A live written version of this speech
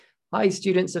Hi,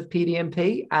 students of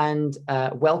PDMP, and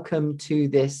welcome to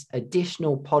this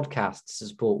additional podcast to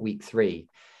support week 3.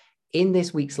 In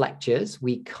this week's lectures,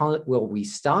 we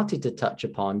started to touch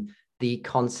upon the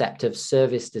concept of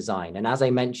service design. And as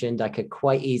I mentioned, I could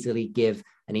quite easily give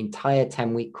an entire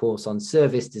 10-week course on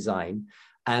service design.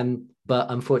 But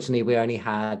unfortunately, we only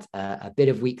had a bit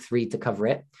of week 3 to cover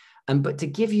it. But to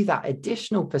give you that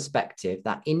additional perspective,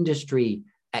 that industry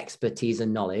expertise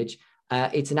and knowledge,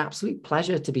 it's an absolute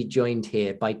pleasure to be joined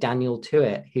here by Daniel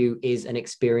Tuitt, who is an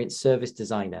experienced service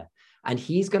designer. And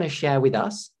he's going to share with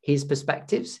us his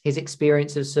perspectives, his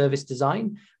experience of service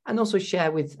design, and also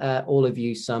share with all of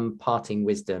you some parting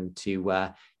wisdom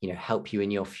to help you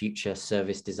in your future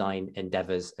service design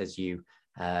endeavors as you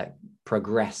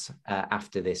progress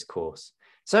after this course.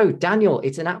 So, Daniel,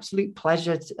 it's an absolute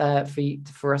pleasure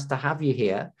for us to have you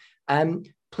here.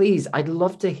 Please, I'd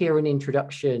love to hear an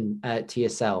introduction to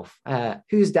yourself.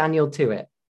 Who's Daniel Tuitt?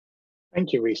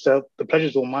 Thank you, Risa. The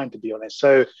pleasure's all mine, to be honest.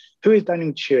 So who is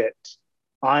Daniel Tuitt?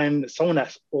 I'm someone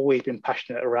that's always been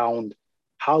passionate around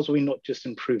how do we not just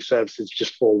improve services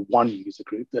just for one user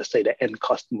group, let's say the end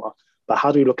customer, but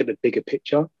how do we look at the bigger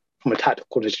picture from a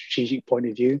tactical and strategic point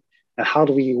of view? And how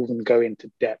do we even go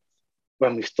into depth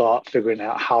when we start figuring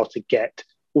out how to get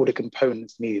all the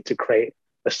components needed to create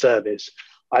a service?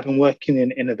 I've been working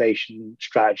in innovation,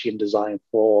 strategy, and design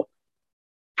for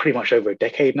pretty much over a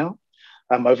decade now.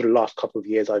 Over the last couple of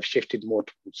years, I've shifted more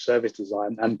towards service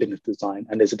design and business design,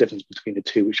 and there's a difference between the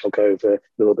two, which I'll go over a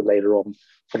little bit later on.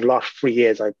 For the last 3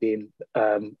 years, I've been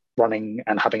running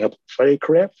and having a portfolio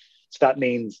career. So that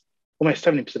means almost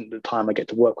 70% of the time I get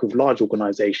to work with large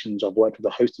organizations. I've worked with a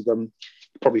host of them.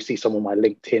 You probably see some on my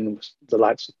LinkedIn, the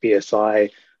likes of BSI.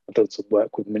 I've done some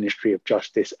work with Ministry of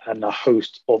Justice and a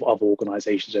host of other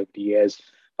organizations over the years.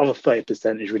 Other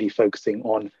 30% is really focusing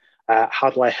on how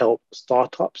do I help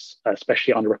startups,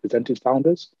 especially underrepresented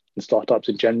founders and startups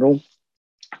in general,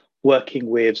 working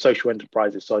with social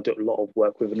enterprises. So I do a lot of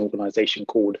work with an organization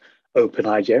called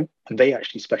OpenIDEA, and they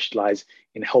actually specialize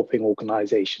in helping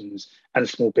organizations and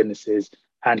small businesses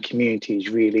and communities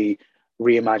really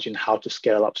reimagine how to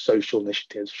scale up social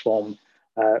initiatives from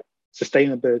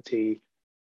sustainability,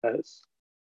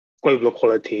 global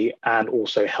equality, and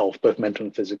also health, both mental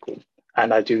and physical.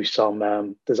 And I do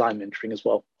some design mentoring as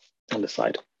well on the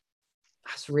side.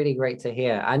 That's really great to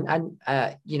hear. And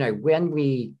when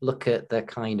we look at the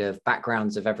kind of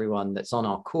backgrounds of everyone that's on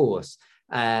our course,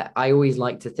 I always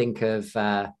like to think of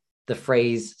the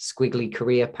phrase squiggly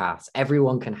career paths.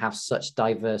 Everyone can have such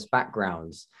diverse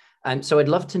backgrounds. So I'd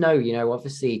love to know,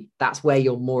 obviously that's where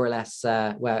you're more or less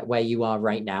where you are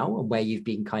right now and where you've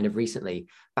been kind of recently.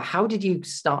 But how did you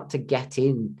start to get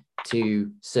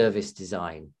into service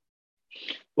design?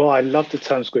 Well, I love the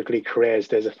term squiggly careers.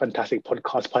 There's a fantastic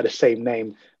podcast by the same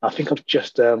name. I think I've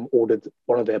just ordered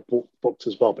one of their books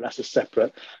as well, but that's a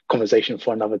separate conversation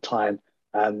for another time.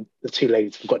 The two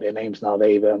ladies have got their names now.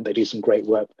 They do some great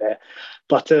work there.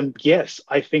 But yes,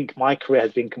 I think my career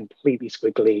has been completely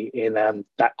squiggly in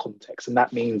that context. And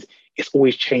that means it's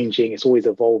always changing. It's always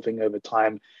evolving over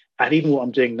time. And even what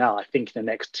I'm doing now, I think in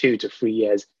the next 2 to 3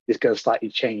 years is going to slightly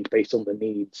change based on the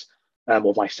needs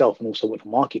of myself and also what the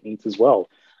market needs as well.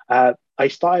 I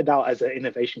started out as an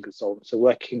innovation consultant, so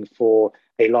working for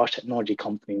a large technology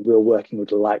company. We were working with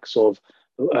the likes of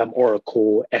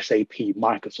Oracle, SAP,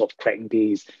 Microsoft, creating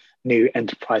these new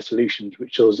enterprise solutions,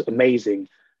 which was amazing.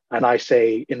 And I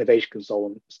say innovation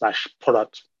consultant /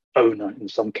 product owner in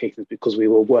some cases, because we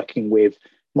were working with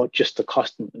not just the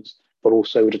customers, but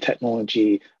also the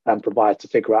technology providers to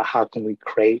figure out how can we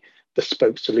create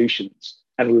bespoke solutions.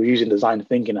 And we were using design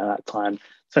thinking at that time.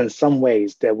 So in some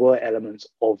ways, there were elements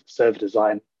of service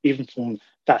design, even from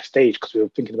that stage, because we were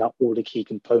thinking about all the key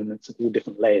components and all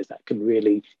different layers that can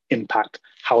really impact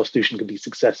how a solution can be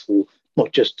successful,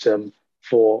 not just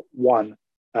for one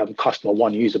customer,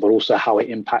 one user, but also how it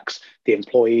impacts the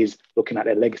employees, looking at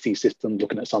their legacy systems,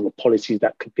 looking at some of the policies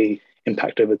that could be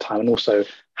impacted over time, and also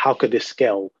how could this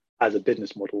scale as a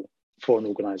business model for an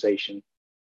organization.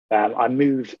 I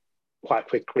moved quite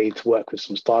quickly to work with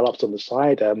some startups on the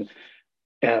side.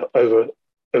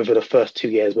 Over the first 2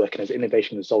 years working as an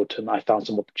innovation consultant, I found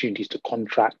some opportunities to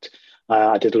contract.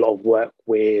 I did a lot of work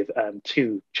with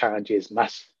 2 challenges, the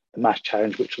MASS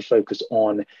challenge, which was focused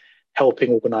on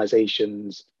helping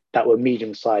organizations that were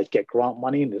medium-sized get grant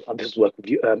money. And this was work with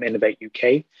Innovate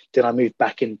UK. Then I moved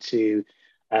back into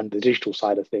the digital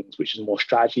side of things, which is more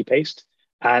strategy-based.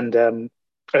 And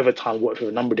over time, I worked with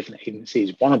a number of different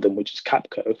agencies. One of them, which is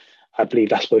Capco, I believe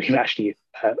that's where we actually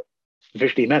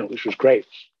officially met, which was great.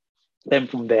 Then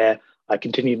from there, I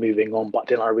continued moving on, but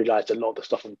then I realized a lot of the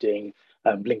stuff I'm doing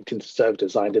linked into service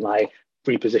design. Then I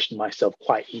repositioned myself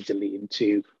quite easily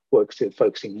into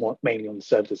focusing more, mainly on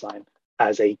service design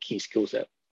as a key skill set.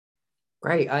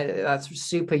 Great. That's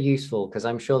super useful, because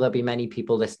I'm sure there'll be many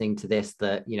people listening to this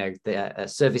that, the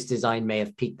service design may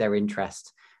have piqued their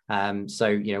interest.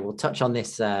 So, we'll touch on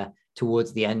this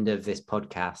towards the end of this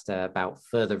podcast about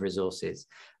further resources.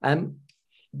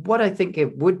 What I think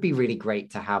it would be really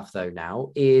great to have, though,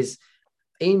 now is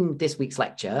in this week's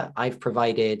lecture, I've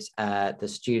provided the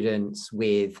students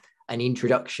with an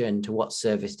introduction to what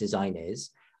service design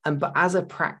is. But as a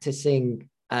practicing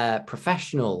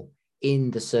professional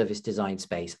in the service design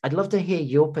space, I'd love to hear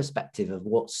your perspective of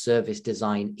what service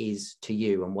design is to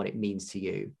you and what it means to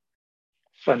you.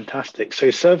 Fantastic.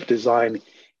 So service design,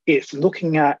 it's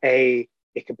looking at it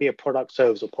could be a product,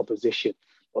 service, or proposition,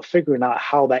 but figuring out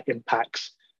how that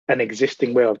impacts an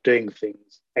existing way of doing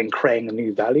things and creating a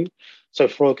new value. So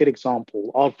for a good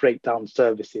example, I'll break down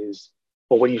services,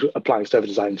 or when you're applying service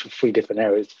design to 3 different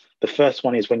areas. The first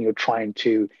one is when you're trying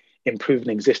to improve an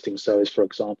existing service, for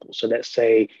example. So let's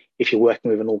say if you're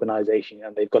working with an organization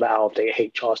and they've got an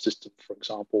out-of-date HR system, for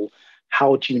example,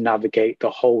 how do you navigate the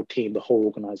whole team, the whole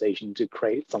organization to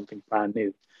create something brand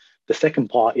new? The second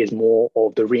part is more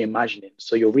of the reimagining.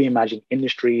 So you're reimagining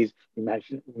industries,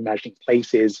 reimagining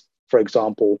places. For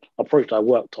example, a project I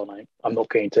worked on, I'm not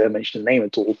going to mention the name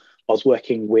at all. I was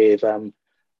working with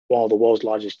one of the world's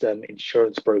largest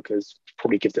insurance brokers,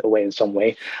 probably gives it away in some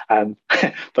way.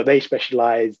 But they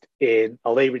specialized in,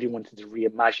 they really wanted to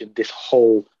reimagine this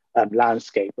whole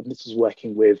landscape. And this is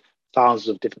working with thousands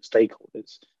of different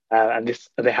stakeholders. And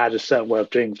they had a certain way of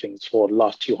doing things for the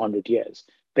last 200 years.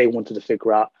 They wanted to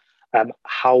figure out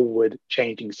how would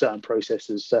changing certain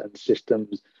processes, certain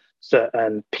systems,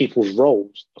 certain people's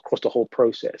roles across the whole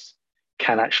process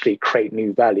can actually create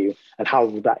new value, and how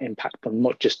will that impact them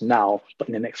not just now, but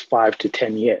in the next 5 to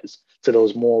 10 years. So there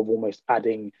was more of almost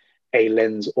adding a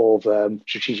lens of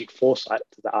strategic foresight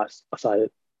to that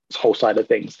whole side of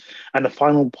things. And the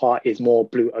final part is more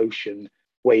blue ocean,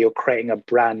 where you're creating a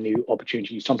brand new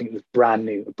opportunity, something that's brand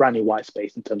new, a brand new white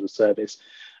space in terms of service.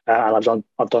 And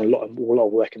I've done a lot of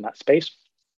work in that space.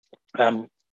 I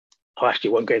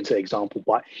actually won't go into the example,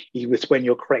 but it's when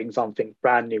you're creating something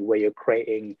brand new, where you're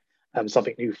creating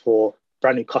something new for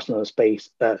brand new customer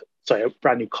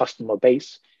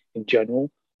base in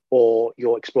general, or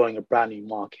you're exploring a brand new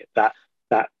market that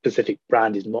specific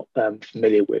brand is not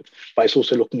familiar with. But it's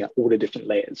also looking at all the different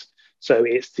layers. So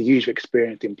it's the user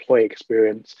experience, the employee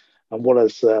experience, and what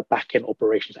is back-end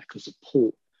operations that can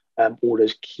support all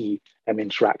those key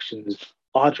interactions.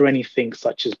 Are there anything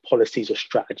such as policies or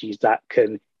strategies that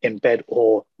can embed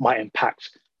or might impact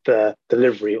the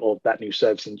delivery of that new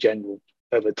service in general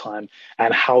over time?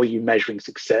 And how are you measuring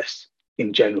success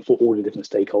in general for all the different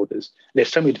stakeholders?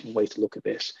 There's so many different ways to look at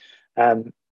this.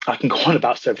 I can go on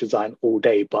about service design all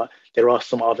day, but there are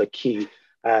some other key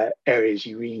areas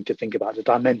you really need to think about, the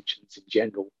dimensions in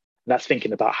general. And that's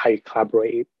thinking about how you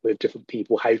collaborate with different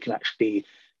people, how you can actually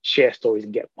share stories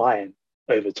and get buy-in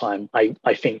over time.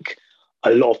 I think a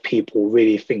lot of people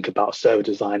really think about service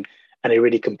design and they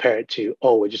really compare it to,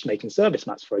 we're just making service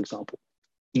maps, for example.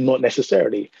 Not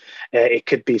necessarily. It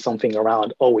could be something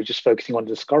around, we're just focusing on the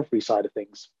discovery side of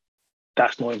things.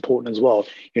 That's not important as well.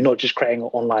 You're not just creating an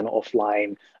online or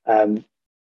offline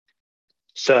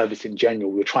service in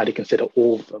general. We're trying to consider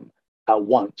all of them at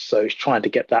once. So it's trying to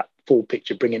get that full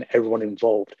picture, bringing everyone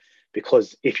involved.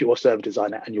 Because if you're a service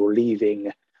designer and you're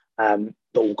leaving the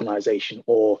organization,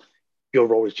 or your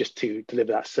role is just to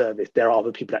deliver that service, there are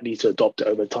other people that need to adopt it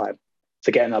over time.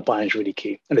 So getting that buy-in is really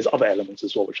key. And there's other elements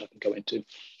as well, which I can go into,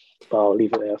 but I'll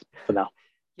leave it there for now.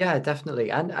 Yeah, definitely.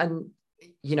 And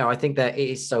I think that it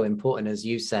is so important, as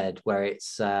you said, where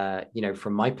it's,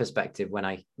 from my perspective, when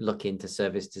I look into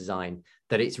service design,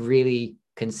 that it's really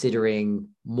considering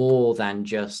more than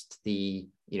just the,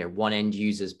 one end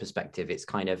user's perspective. It's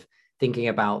kind of thinking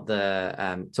about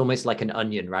it's almost like an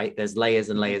onion, right? There's layers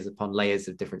and layers upon layers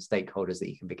of different stakeholders that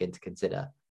you can begin to consider.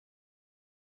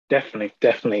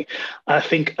 Definitely. I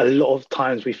think a lot of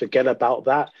times we forget about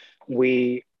that.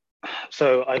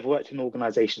 So I've worked in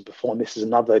organizations before, and this is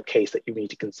another case that you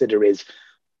need to consider is,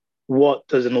 what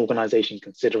does an organization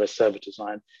consider as service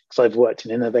design? Because I've worked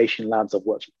in innovation labs, I've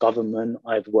worked for government,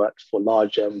 I've worked for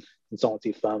large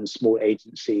consultancy firms, small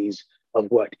agencies,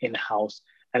 I've worked in-house,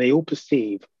 and they all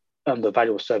perceive the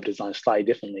value of service design slightly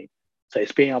differently. So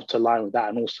it's being able to align with that,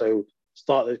 and also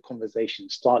start the conversation,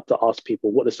 start to ask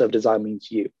people, what does service design mean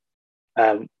to you?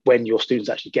 When your students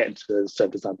actually get into the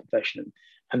service design profession.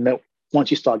 And then once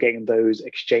you start getting those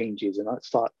exchanges and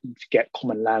start to get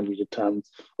common language in terms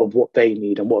of what they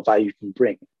need and what value you can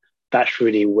bring, that's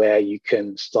really where you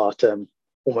can start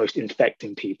almost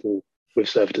infecting people with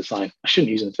service design. I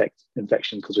shouldn't use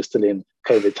infection because we're still in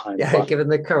COVID times. Yeah, but given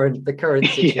the current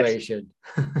situation.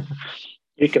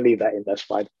 You can leave that in, that's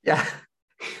fine. Yeah.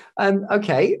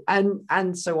 Okay.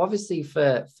 And so obviously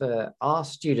for our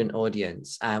student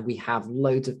audience, we have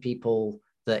loads of people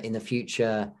that in the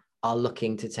future are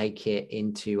looking to take it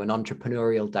into an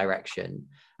entrepreneurial direction.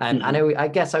 I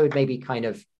guess I would maybe kind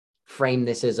of frame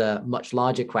this as a much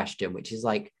larger question, which is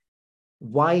like,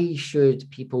 why should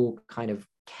people kind of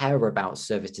care about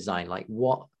service design? Like,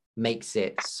 what makes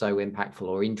it so impactful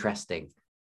or interesting?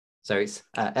 So it's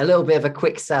a little bit of a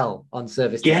quick sell on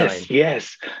service design.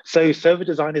 Yes. So service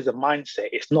design is a mindset.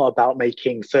 It's not about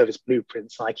making service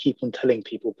blueprints. And I keep on telling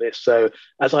people this. So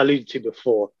as I alluded to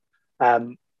before,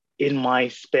 in my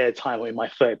spare time or in my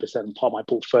 30% part of my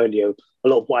portfolio, a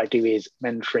lot of what I do is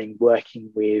mentoring,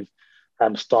 working with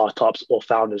startups or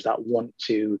founders that want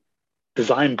to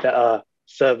design better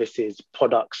services,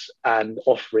 products, and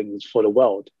offerings for the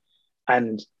world.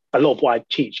 And a lot of what I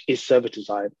teach is service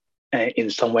design in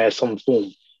some way or some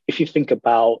form. If you think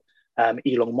about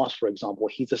Elon Musk, for example,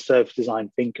 he's a service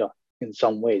design thinker in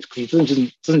some ways, because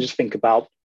he doesn't just think about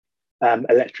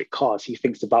electric cars. He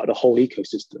thinks about the whole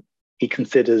ecosystem. He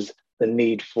considers the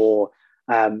need for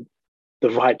the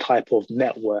right type of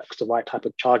networks, the right type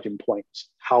of charging points.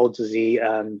 How does he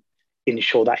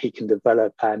ensure that he can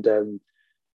develop and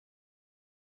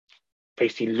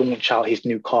basically launch out his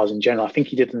new cars in general? I think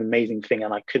he did an amazing thing,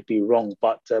 and I could be wrong,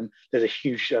 but there's a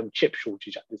huge chip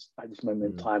shortage at this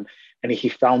moment in time, and he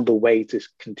found the way to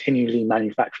continually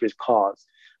manufacture his cars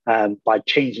by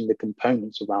changing the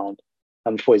components around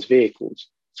for his vehicles.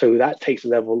 So that takes a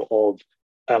level of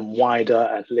wider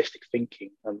and holistic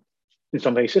thinking, in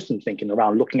some way system thinking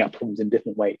around looking at problems in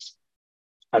different ways.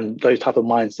 And those type of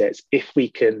mindsets, if we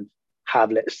can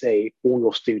have, let's say, all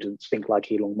your students think like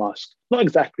Elon Musk, not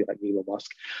exactly like Elon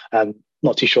Musk,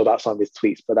 not too sure about some of his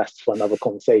tweets, but that's for another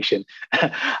conversation.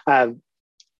 I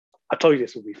told you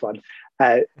this would be fun.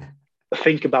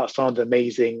 Think about some of the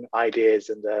amazing ideas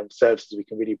and services we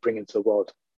can really bring into the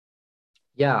world.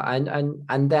 Yeah,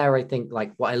 and there, I think,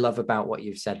 like, what I love about what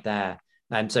you've said there.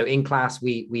 So in class,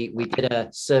 we did a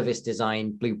service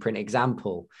design blueprint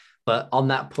example, but on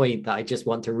that point that I just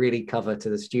want to really cover to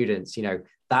the students,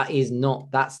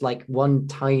 that's like one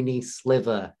tiny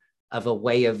sliver of a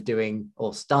way of doing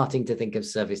or starting to think of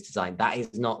service design. That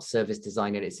is not service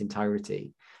design in its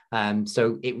entirety.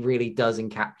 So it really does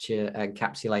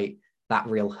encapsulate that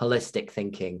real holistic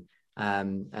thinking,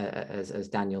 as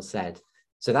Daniel said.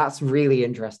 So that's really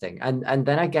interesting. And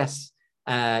then I guess,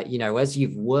 as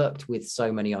you've worked with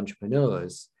so many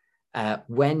entrepreneurs,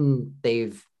 when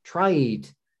they've tried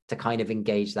to kind of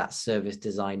engage that service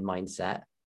design mindset,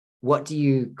 what do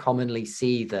you commonly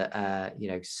see that,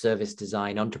 service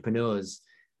design entrepreneurs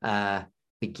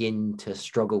begin to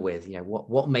struggle with?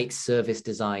 What makes service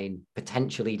design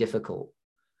potentially difficult?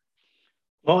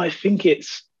 Well, I think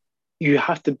you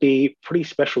have to be pretty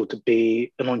special to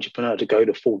be an entrepreneur to go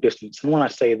the full distance. And when I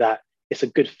say that, it's a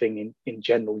good thing in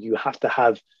general. You have to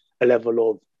have a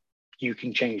level of you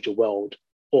can change the world,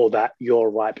 or that you're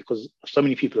right, because so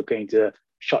many people are going to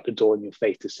shut the door in your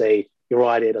face to say your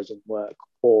idea doesn't work,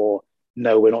 or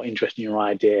no, we're not interested in your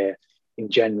idea in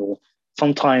general.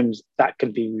 Sometimes that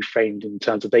can be reframed in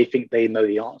terms of they think they know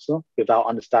the answer without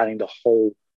understanding the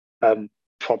whole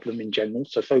problem in general.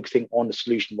 So focusing on the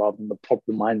solution rather than the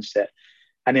problem mindset.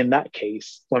 And in that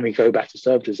case, when we go back to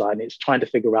service design, it's trying to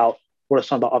figure out what are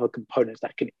some of the other components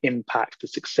that can impact the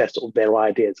success of their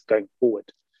ideas going forward.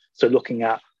 So looking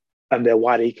at their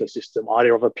wider ecosystem, are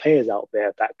there other players out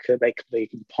there that they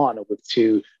can partner with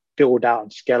to build out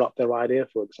and scale up their idea,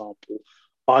 for example?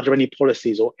 Are there any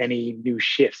policies or any new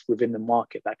shifts within the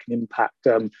market that can impact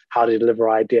how they deliver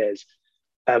ideas?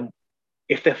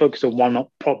 If they're focused on one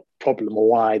problem or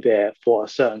one idea for a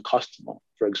certain customer,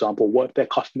 for example, what if their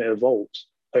customer evolves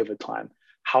over time?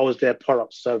 How is their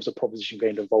product service or proposition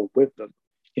going to evolve with them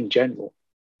in general?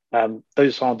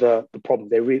 Those are the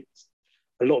problems.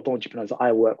 A lot of the entrepreneurs that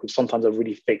I work with sometimes are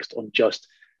really fixed on just,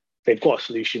 they've got a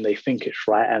solution, they think it's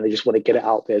right, and they just want to get it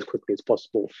out there as quickly as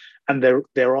possible. And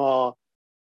there are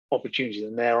opportunities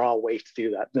and there are ways to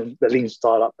do that. The lean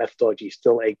startup methodology is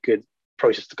still a good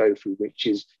process to go through, which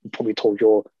is, you probably told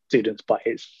your students, but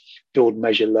it's build,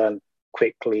 measure, learn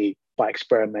quickly by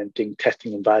experimenting,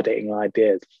 testing and validating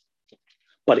ideas.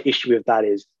 But the issue with that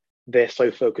is they're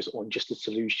so focused on just the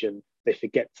solution, they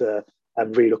forget to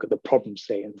really look at the problem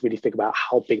state and really think about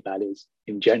how big that is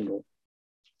in general.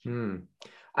 And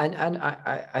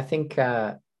I think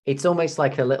it's almost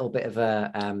like a little bit of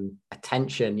a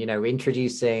tension,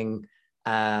 introducing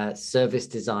service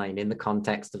design in the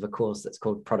context of a course that's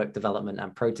called product development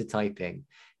and prototyping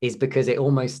is because it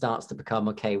almost starts to become,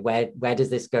 okay, where does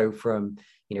this go from,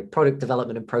 product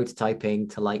development and prototyping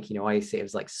to, like, I see it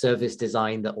as like service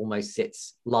design that almost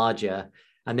sits larger.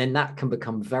 And then that can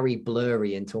become very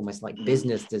blurry into almost like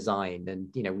business design. And,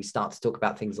 we start to talk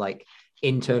about things like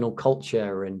internal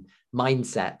culture and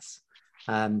mindsets.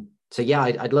 So yeah,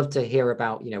 I'd love to hear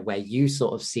about, where you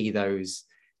sort of see those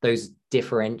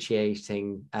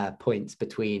differentiating points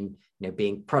between,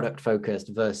 being product focused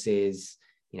versus,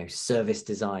 service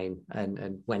design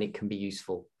and when it can be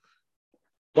useful.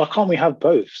 Why can't we have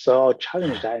both? So I'll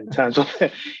challenge that in terms of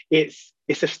it's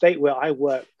a state where I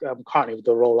work currently with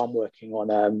the role I'm working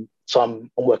on. So I'm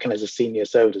working as a senior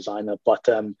service designer, but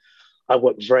I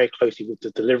work very closely with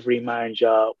the delivery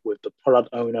manager, with the product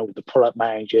owner, with the product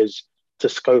managers to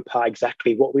scope out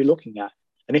exactly what we're looking at.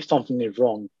 And if something is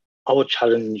wrong, I would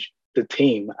challenge the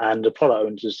team and the product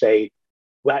owner to say,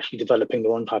 we're actually developing the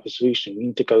wrong type of solution. We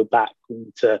need to go back. We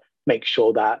need to make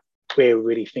sure that we're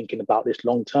really thinking about this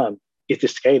long term. Is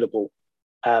this scalable?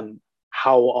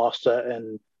 How are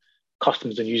certain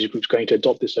customers and user groups going to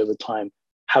adopt this over time?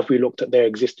 Have we looked at their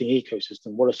existing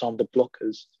ecosystem? What are some of the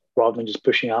blockers rather than just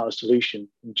pushing out a solution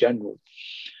in general?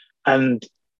 And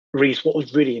Reese, what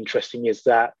was really interesting is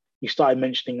that you started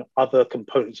mentioning other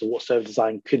components of what service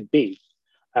design could be.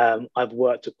 I've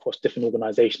worked across different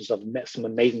organizations. I've met some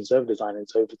amazing service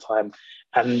designers over time,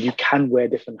 and you can wear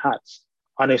different hats.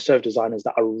 I know service designers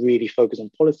that are really focused on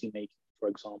policy making, for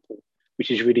example,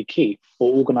 which is really key,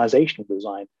 or organizational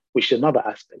design, which is another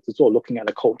aspect as well, looking at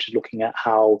the culture, looking at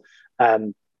how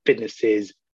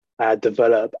businesses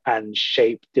develop and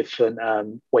shape different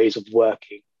ways of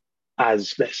working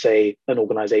as, let's say, an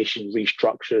organization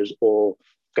restructures or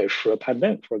goes through a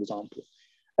pandemic, for example.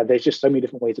 And there's just so many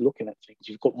different ways of looking at things.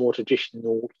 You've got more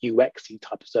traditional UX-y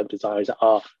type of service designers that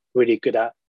are really good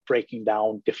at breaking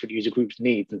down different user groups'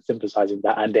 needs and synthesizing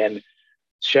that, and then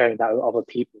sharing that with other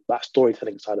people, that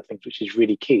storytelling side of things, which is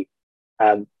really key.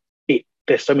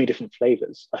 There's so many different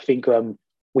flavors. I think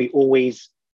we always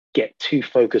get too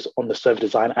focused on the service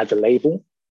design as a label.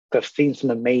 I've seen some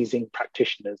amazing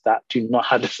practitioners that do not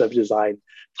have the service design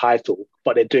title,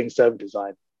 but they're doing service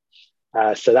design.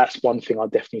 So that's one thing I'll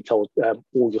definitely tell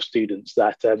all your students,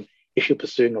 that if you're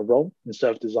pursuing a role in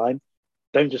service design,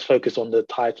 don't just focus on the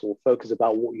title, focus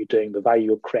about what you're doing, the value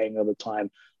you're creating over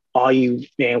time. Are you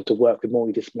being able to work with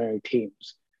multidisciplinary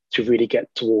teams to really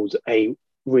get towards a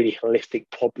really holistic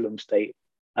problem state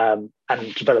and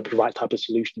develop the right type of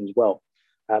solution as well?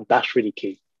 That's really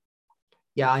key.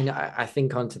 Yeah, I know. I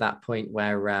think onto that point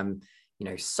where,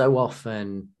 so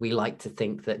often we like to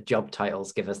think that job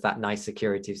titles give us that nice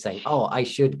security of saying, oh, I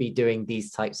should be doing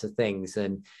these types of things.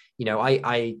 And,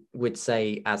 I would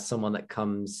say, as someone that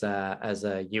comes as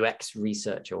a UX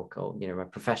researcher, or, my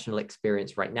professional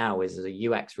experience right now is as a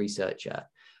UX researcher,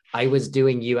 I was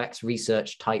doing UX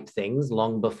research type things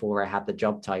long before I had the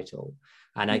job title.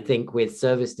 And I think with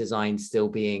service design still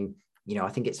being, I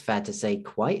think it's fair to say,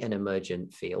 quite an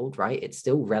emergent field, right? It's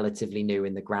still relatively new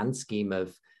in the grand scheme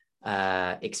of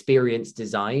experience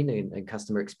design and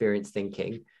customer experience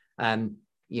thinking.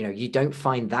 You don't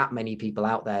find that many people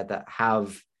out there that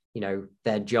have,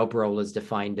 their job role as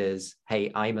defined as, hey,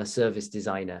 I'm a service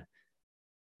designer.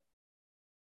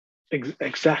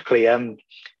 Exactly.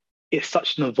 It's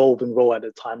such an evolving role at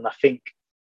the time. And I think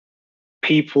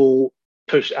people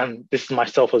push, and this is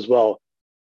myself as well,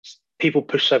 people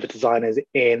push service designers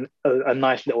in a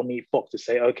nice little neat box to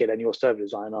say, okay, then you're a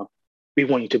service designer. We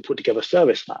want you to put together a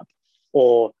service map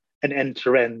or an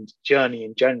end-to-end journey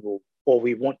in general, or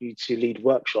we want you to lead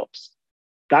workshops.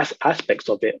 That's aspects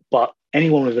of it. But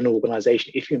anyone within an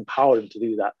organization, if you empower them to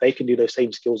do that, they can do those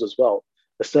same skills as well.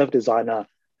 The service designer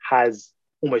has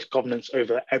almost governance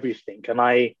over everything. And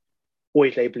I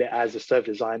always label it as a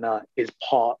service designer is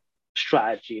part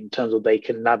strategy in terms of they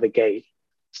can navigate,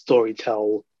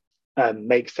 storytell,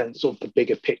 make sense of the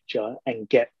bigger picture and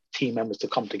get team members to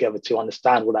come together to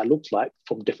understand what that looks like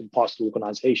from different parts of the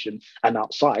organization and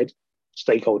outside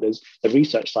stakeholders, the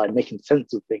research side, making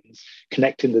sense of things,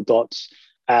 connecting the dots,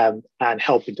 and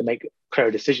helping to make clear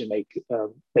decision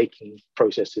making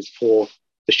processes for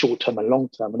the short term and long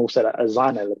term, and also that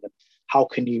design element. How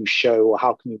can you show, or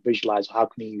how can you visualize, or how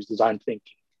can you use design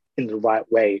thinking in the right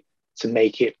way to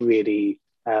make it really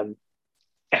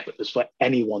effortless for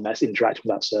anyone that's interacting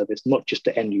with that service, not just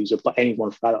the end user, but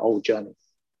anyone throughout the whole journey.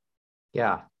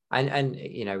 Yeah. And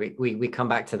we come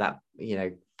back to that,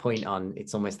 point on,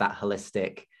 it's almost that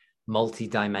holistic,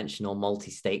 multi-dimensional,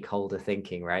 multi-stakeholder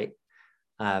thinking, right?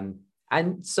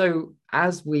 And so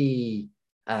as we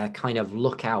kind of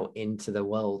look out into the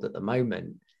world at the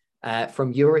moment,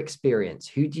 From your experience,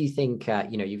 who do you think,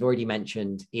 you've already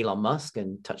mentioned Elon Musk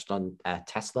and touched on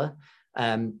Tesla,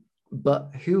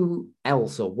 but who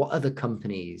else or what other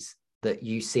companies that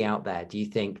you see out there do you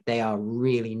think they are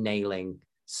really nailing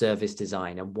service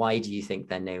design, and why do you think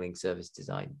they're nailing service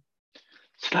design?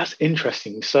 So that's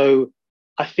interesting. So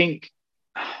I think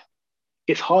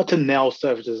it's hard to nail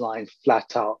service design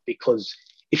flat out because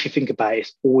if you think about it,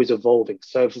 it's always evolving.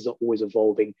 Services are always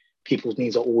evolving. People's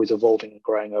needs are always evolving and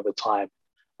growing over time.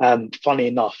 Funny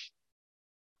enough,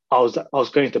 I was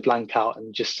going to blank out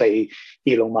and just say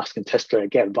Elon Musk and Tesla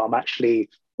again, but I'm actually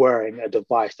wearing a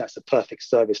device that's a perfect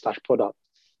service slash product.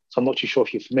 So I'm not too sure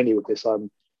if you're familiar with this. I'm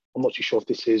not too sure if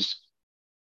this is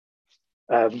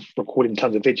recorded in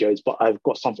terms of videos, but I've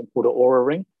got something called an Aura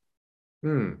Ring.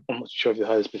 I'm not sure if you've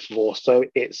heard this before. So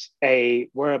it's a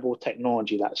wearable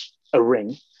technology that's a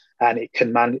ring, and it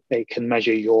can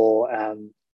measure your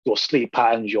sleep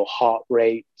patterns, your heart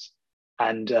rate,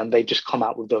 and they just come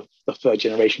out with the third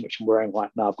generation, which I'm wearing right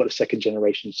now. I've got a second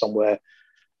generation somewhere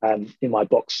in my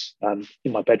box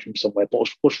in my bedroom somewhere. But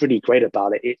what's really great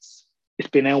about it, it's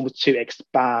been able to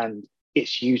expand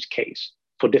its use case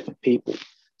for different people.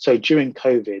 So during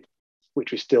COVID,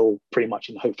 which was still pretty much,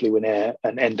 and hopefully we're in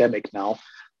an endemic now,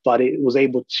 but it was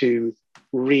able to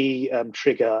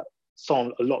trigger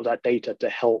a lot of that data to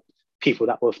help people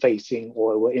that were facing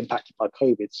or were impacted by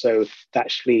COVID. So they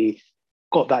actually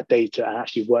got that data and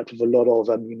actually worked with a lot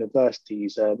of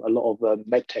universities, a lot of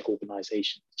medtech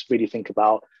organizations to really think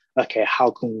about, okay, how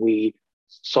can we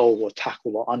solve or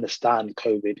tackle or understand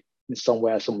COVID in some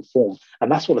way or some form?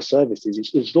 And that's what a service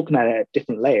is. It's looking at it at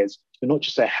different layers. It's not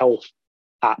just a health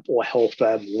app or health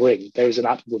ring. There is an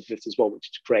app with this as well, which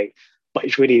is great. But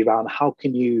it's really around how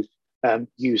can you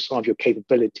use some of your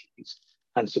capabilities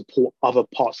and support other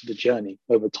parts of the journey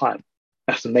over time.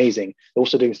 That's amazing. They're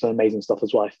also doing some amazing stuff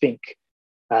as well. I think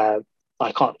I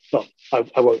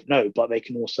won't know, but they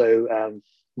can also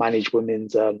manage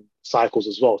women's cycles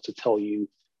as well to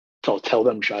tell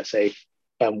them, should I say,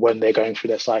 when they're going through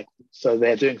their cycle. So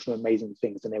they're doing some amazing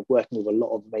things, and they're working with a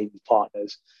lot of amazing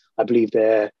partners. I believe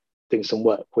they're doing some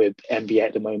work with NBA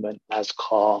at the moment,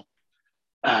 NASCAR,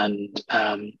 and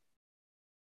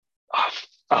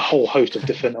a whole host of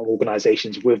different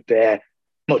organizations with their,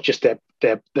 not just their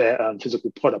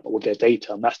physical product, but with their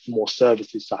data. And that's the more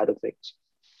services side of things.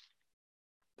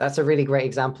 That's a really great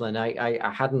example. And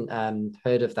I hadn't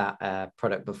heard of that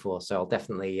product before. So I'll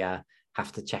definitely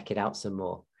have to check it out some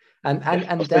more. And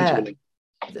there,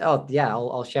 oh yeah,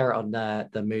 I'll share it on the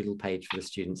Moodle page for the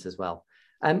students as well.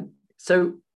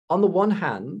 So on the one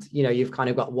hand, you've kind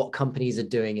of got what companies are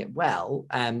doing it well.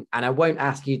 And I won't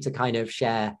ask you to kind of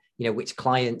share, which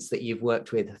clients that you've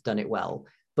worked with have done it well.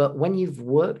 But when you've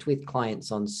worked with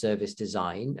clients on service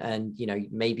design, and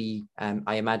maybe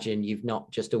I imagine you've not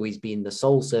just always been the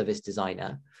sole service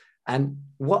designer,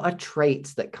 what are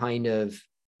traits that kind of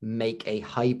make a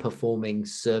high-performing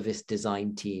service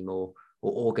design team or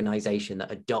organization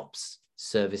that adopts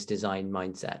service design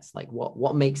mindsets? Like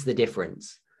what makes the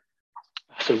difference?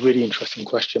 That's a really interesting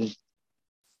question.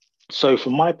 So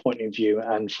from my point of view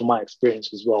and from my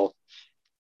experience as well,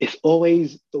 it's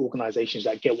always the organizations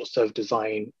that get what service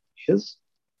design is.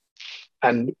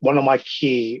 And one of my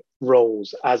key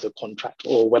roles as a contractor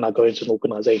or when I go into an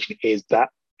organization is that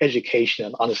education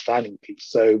and understanding piece.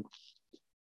 So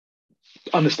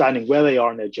understanding where they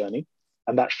are in their journey,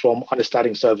 and that's from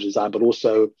understanding service design, but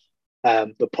also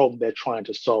the problem they're trying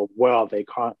to solve. Where are they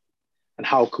currently, and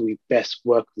how can we best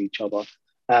work with each other?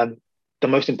 The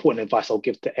most important advice I'll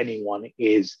give to anyone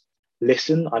is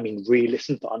listen. I mean, really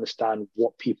listen to understand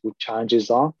what people's challenges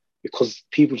are, because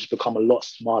people just become a lot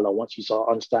smarter once you start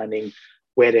understanding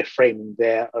where they're framing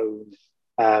their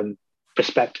own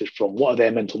perspectives from. What are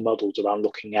their mental models around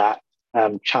looking at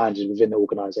challenges within the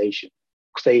organization?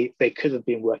 Because they could have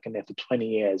been working there for 20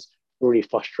 years, really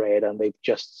frustrated, and they've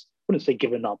just, I wouldn't say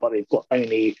given up, but they've got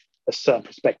only a certain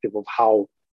perspective of how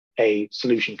a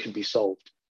solution can be solved.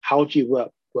 How do you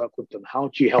work with them? How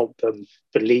do you help them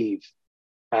believe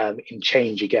in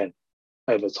change again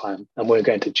over time? And we're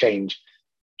going to change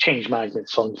management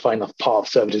is fine enough part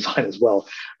of service design as well.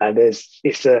 And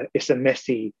it's a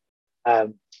messy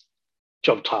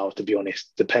job title, to be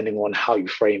honest, depending on how you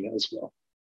frame it as well.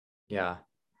 Yeah.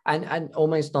 And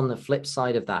almost on the flip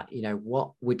side of that,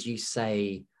 what would you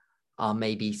say are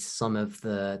maybe some of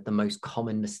the most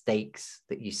common mistakes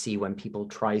that you see when people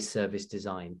try service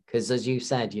design? Because as you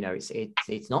said,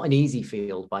 it's not an easy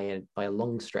field by a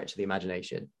long stretch of the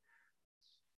imagination.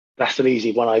 That's an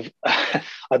easy one.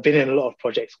 I've been in a lot of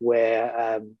projects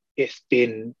where it's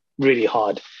been really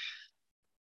hard.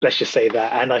 let's just say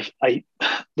that. And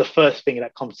the first thing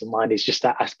that comes to mind is just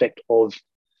that aspect of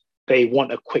they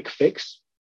want a quick fix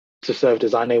to serve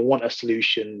design. They want a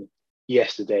solution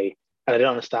yesterday. And I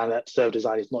don't understand that serve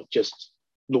design is not just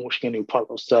launching a new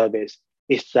product or service,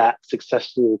 it's that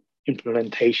successful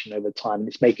implementation over time.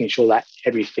 It's making sure that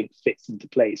everything fits into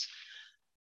place.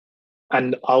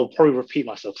 And I'll probably repeat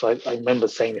myself because I remember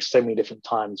saying this so many different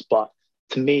times, but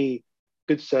to me,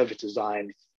 good service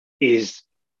design is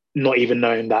not even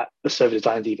knowing that the service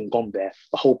design has even gone there.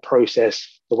 The whole process,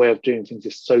 the way of doing things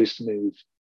is so smooth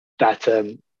that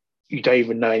you don't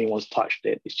even know anyone's touched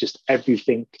it. It's just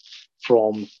everything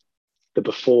from the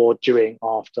before, during,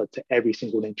 after to every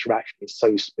single interaction is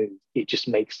so smooth. It just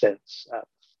makes sense.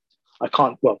 I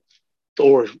can't, well,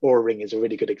 the Aura Ring is a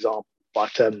really good example,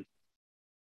 but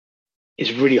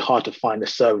it's really hard to find a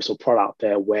service or product out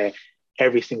there where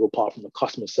every single part from the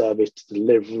customer service to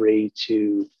delivery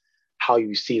to how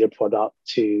you see the product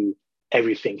to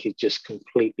everything is just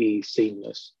completely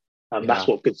seamless. That's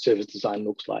what good service design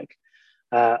looks like.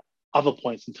 Other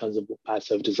points in terms of what bad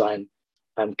service design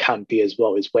can be as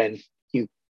well is when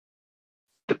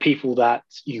the people that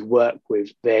you work with,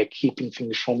 they're keeping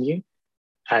things from you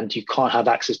and you can't have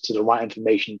access to the right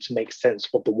information to make sense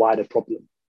of the wider problem.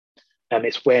 And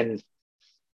it's when,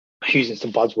 using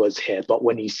some buzzwords here, but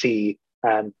when you see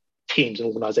teams and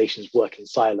organizations work in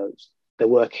silos, they're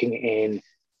working in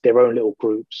their own little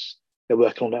groups, they're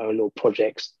working on their own little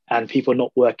projects, and people are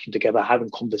not working together, having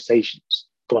conversations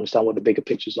to understand what the bigger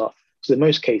pictures are. Because in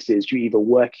most cases, you're either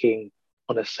working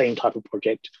on the same type of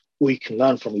project or you can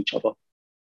learn from each other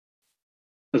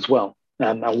as well.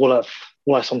 And what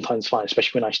I sometimes find,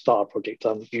 especially when I start a project,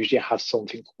 usually I have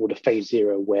something called a phase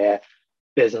zero where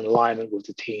there's an alignment with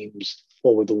the teams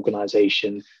or with the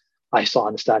organization. I start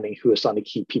understanding who are some of the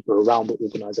key people around the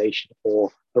organization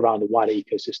or around the wider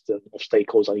ecosystem of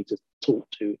stakeholders I need to talk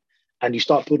to. And you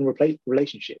start building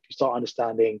relationships. You start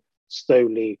understanding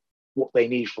slowly what they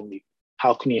need from you.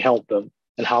 How can you help them?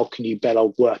 And how can you better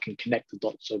work and connect the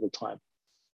dots over time?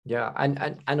 Yeah,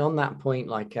 and on that point,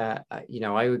 like I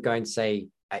would go and say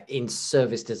in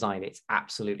service design, it's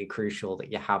absolutely crucial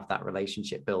that you have that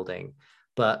relationship building.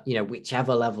 But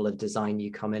whichever level of design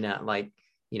you come in at, like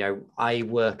I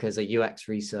work as a UX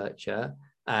researcher,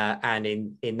 and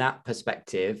in that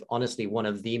perspective, honestly, one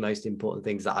of the most important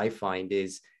things that I find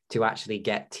is to actually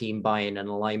get team buy-in and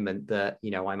alignment that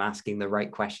I'm asking the right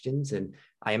questions. And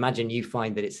I imagine you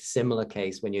find that it's a similar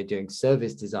case when you're doing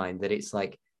service design, that it's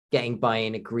like getting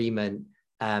buy-in agreement,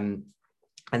 and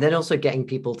then also getting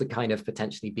people to kind of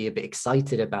potentially be a bit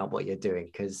excited about what you're doing,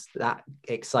 because that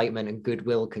excitement and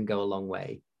goodwill can go a long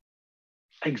way.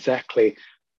 Exactly.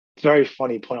 Very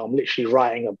funny point. I'm literally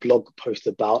writing a blog post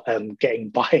about getting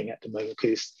buy-in at the moment,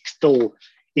 because it's still,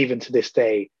 even to this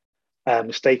day,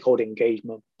 stakeholder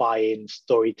engagement, buy-in,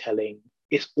 storytelling,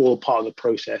 it's all part of the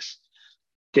process.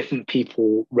 Different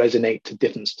people resonate to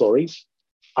different stories.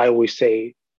 I always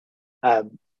say,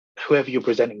 whoever you're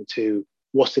presenting to,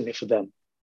 what's in it for them?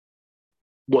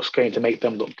 What's going to make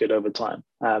them look good over time?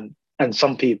 And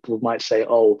some people might say,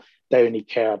 oh, they don't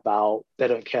care about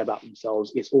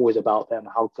themselves. It's always about them.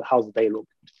 How do they look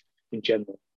in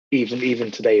general? Even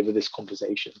today with this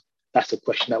conversation, that's a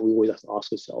question that we always have to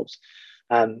ask ourselves.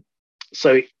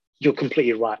 So you're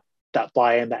completely right. That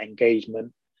buy-in, that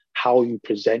engagement, how you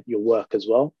present your work as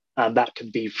well. And that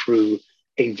can be through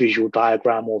a visual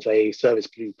diagram of a service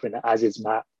blueprint, as is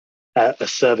map, a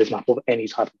service map of any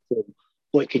type of form.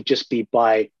 Or it could just be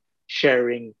by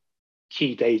sharing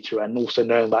key data and also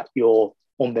knowing that you're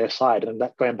on their side. And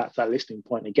that, going back to that listening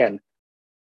point again,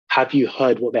 have you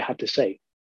heard what they had to say?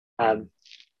 And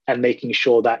making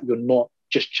sure that you're not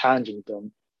just challenging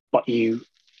them, but you've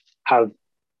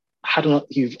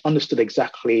understood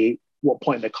exactly what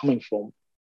point they're coming from,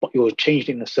 but you're changed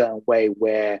in a certain way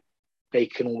where they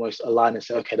can almost align and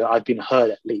say, okay, I've been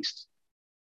heard at least.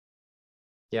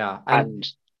 Yeah. And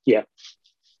yeah.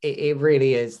 It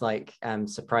really is like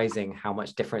surprising how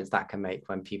much difference that can make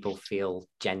when people feel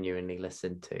genuinely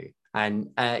listened to. And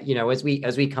as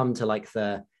we come to like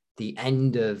the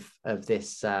end of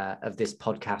this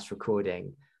podcast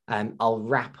recording, I'll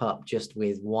wrap up just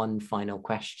with one final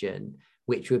question,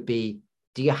 which would be,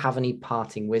 do you have any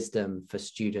parting wisdom for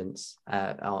students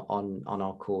on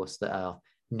our course that are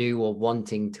new or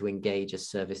wanting to engage a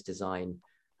service design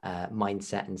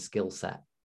mindset and skill set?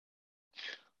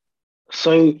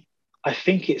 So I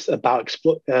think it's about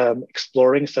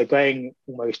exploring. So going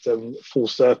almost full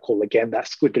circle again, that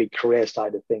squiggly career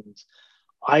side of things.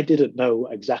 I didn't know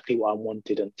exactly what I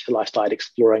wanted until I started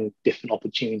exploring different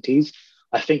opportunities.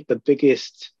 I think the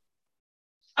biggest,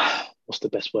 what's the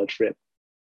best word for it?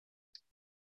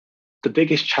 the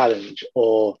biggest challenge,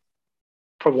 or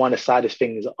probably one of the saddest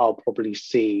things I'll probably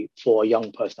see for a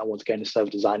young person that wants to get into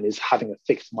service design, is having a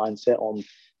fixed mindset on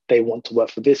they want to work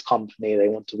for this company, they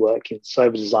want to work in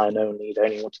service design only, they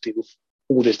only want to do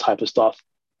all this type of stuff.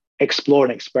 Explore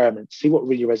and experiment, see what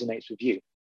really resonates with you.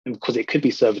 And because it could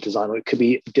be service design or it could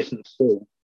be a different form.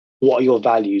 What are your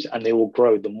values? And they will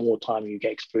grow the more time you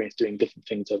get experience doing different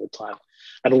things over time.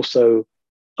 And also,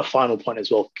 a final point as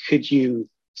well, could you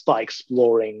start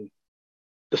exploring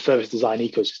the service design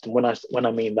ecosystem? When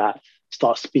I mean that,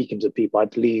 start speaking to people. I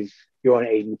believe you're on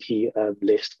ADP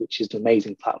list, which is an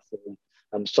amazing platform.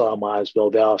 So am I as well.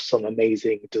 There are some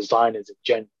amazing designers in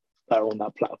general that are on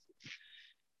that platform.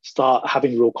 Start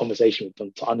having real conversation with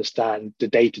them to understand the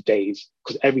day-to-days,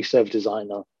 because every service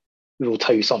designer will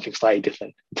tell you something slightly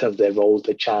different in terms of their roles,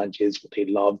 their challenges, what they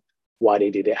love, why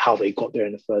they did it, how they got there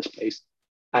in the first place.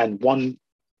 And one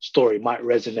story might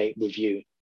resonate with you,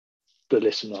 the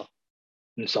listener,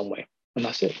 in some way. And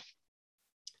that's it.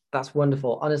 That's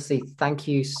wonderful. Honestly, thank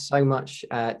you so much,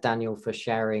 Daniel, for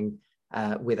sharing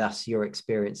with us your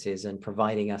experiences and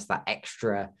providing us that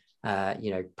extra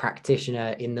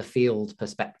practitioner in the field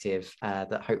perspective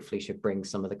that hopefully should bring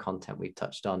some of the content we've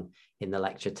touched on in the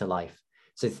lecture to life.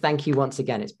 So thank you once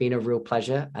again. It's been a real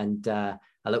pleasure, and I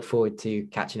look forward to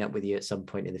catching up with you at some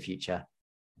point in the future.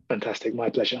 Fantastic. My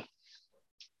pleasure.